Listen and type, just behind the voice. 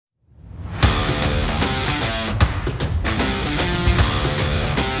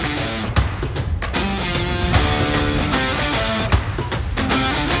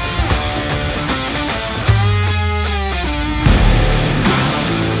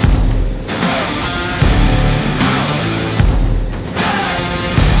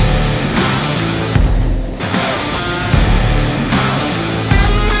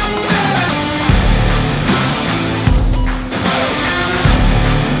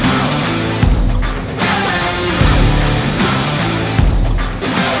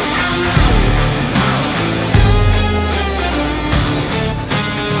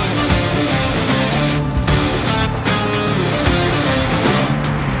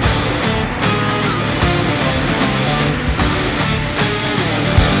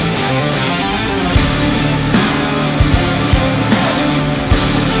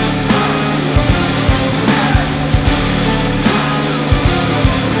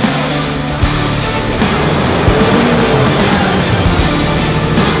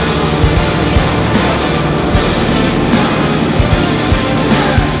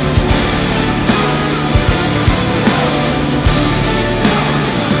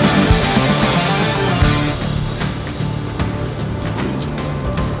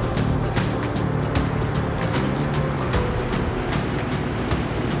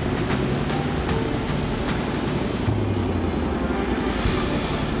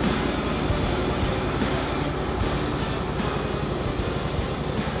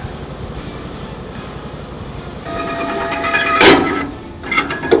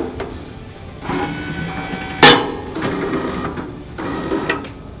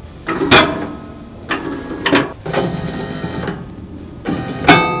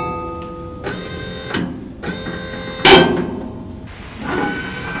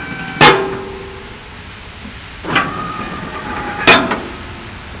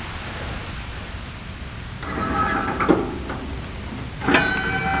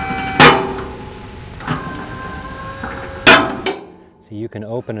can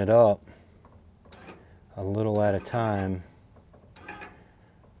open it up a little at a time,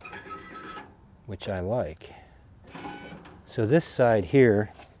 which I like. So this side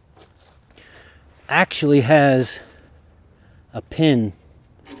here actually has a pin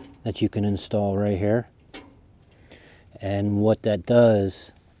that you can install right here. And what that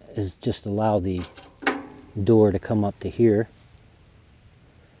does is just allow the door to come up to here.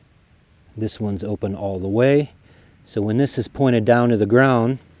 This one's open all the way. So when this is pointed down to the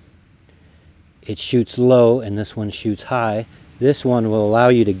ground, it shoots low, and this one shoots high. This one will allow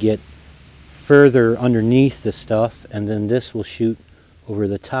you to get further underneath the stuff, and then this will shoot over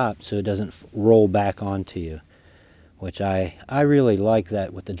the top so it doesn't roll back onto you, which I really like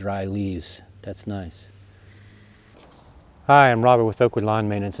that with the dry leaves. That's nice. Hi, I'm Robert with Oakwood Lawn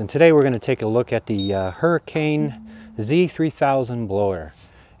Maintenance, and today we're going to take a look at the Hurricane Z3000 blower.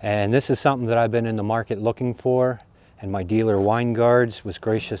 And this is something that I've been in the market looking for, and my dealer Vanguard was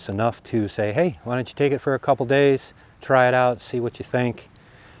gracious enough to say, hey, why don't you take it for a couple days, try it out, see what you think.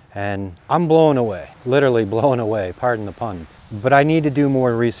 And I'm blown away, literally blown away, pardon the pun. But I need to do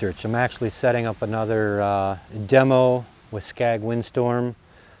more research. I'm actually setting up another demo with Skag Windstorm.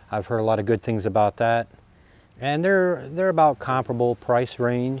 I've heard a lot of good things about that. And they're about comparable price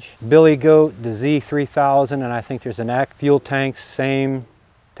range. Billy Goat, the Z3000, and I think there's an fuel tanks, same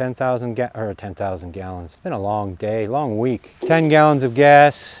 10,000 gallons. It's been a long day, long week. 10 gallons of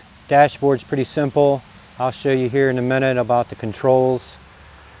gas. Dashboard's pretty simple. I'll show you here in a minute about the controls.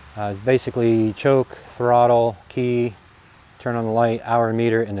 Basically choke, throttle, key, turn on the light, hour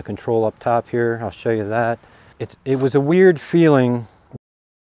meter, and the control up top here. I'll show you that. It was a weird feeling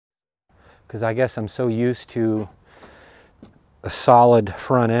because I guess I'm so used to a solid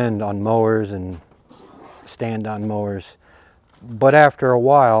front end on mowers and stand-on mowers. But after a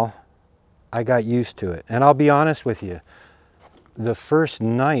while, I got used to it. And I'll be honest with you, the first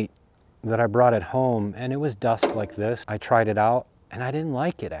night that I brought it home, and it was dusk like this, I tried it out, and I didn't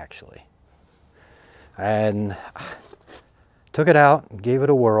like it actually. And took it out, gave it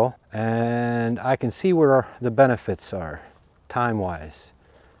a whirl, and I can see where the benefits are, time-wise.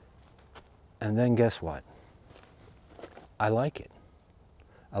 And then guess what? I like it.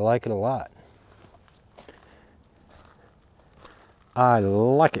 I like it a lot. I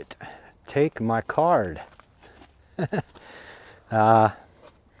like it. Take my card. But I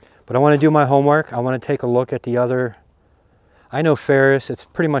want to do my homework. I want to take a look at the other. I know Ferris, it's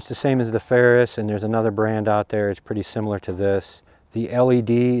pretty much the same as the Ferris, and there's another brand out there, it's pretty similar to this. The LED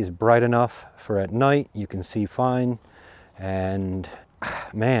is bright enough for at night, you can see fine, and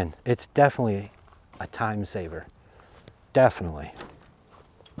man, it's definitely a time saver. Definitely.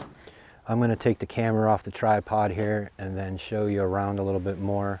 I'm going to take the camera off the tripod here and then show you around a little bit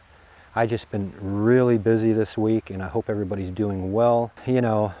more. I've just been really busy this week, and I hope everybody's doing well. You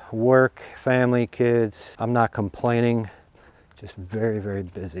know, work, family, kids, I'm not complaining. Just very, very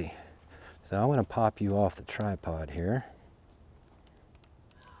busy. So I'm going to pop you off the tripod here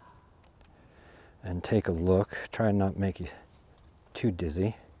and take a look. Try and not make you too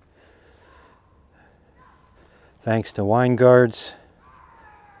dizzy. Thanks to Vanguard's.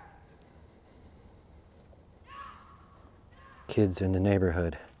 Kids in the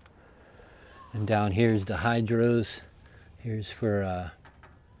neighborhood. And down here's the hydros. Here's for a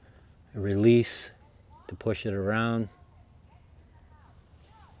release to push it around.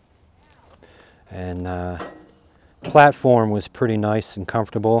 And platform was pretty nice and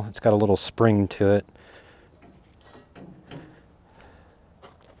comfortable. It's got a little spring to it.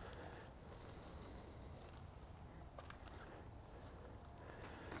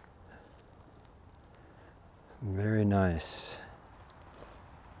 Very nice.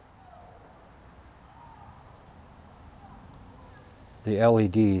 The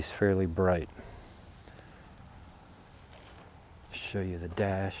LED is fairly bright. Show you the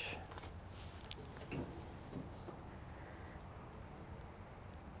dash.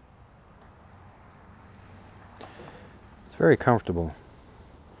 It's very comfortable.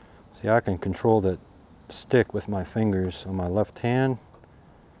 See, I can control the stick with my fingers on my left hand.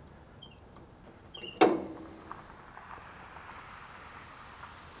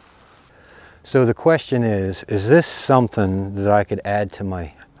 So the question is this something that I could add to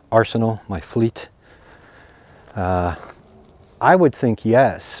my arsenal, my fleet? I would think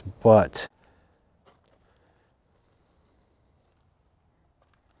yes, but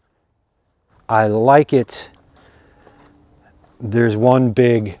I like it. There's one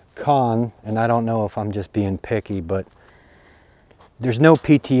big con, and I don't know if I'm just being picky, but there's no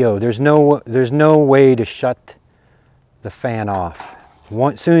PTO. There's no way to shut the fan off.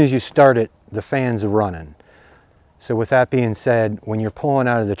 As soon as you start it, the fan's running. So with that being said, when you're pulling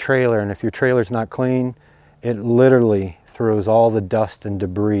out of the trailer, and if your trailer's not clean, it literally throws all the dust and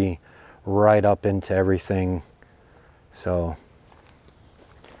debris right up into everything. So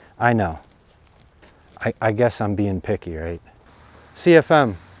I know, I guess I'm being picky, right?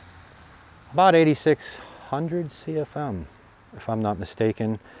 CFM, about 8,600 CFM, if I'm not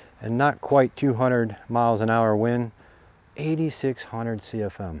mistaken, and not quite 200 miles an hour wind. 8,600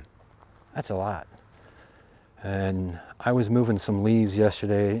 CFM, that's a lot. And I was moving some leaves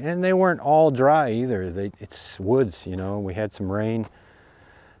yesterday, and they weren't all dry either. It's woods, you know, we had some rain.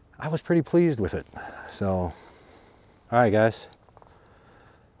 I was pretty pleased with it. So, all right guys,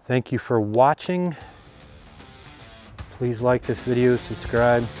 thank you for watching. Please like this video,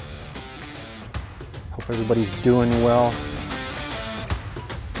 subscribe. Hope everybody's doing well.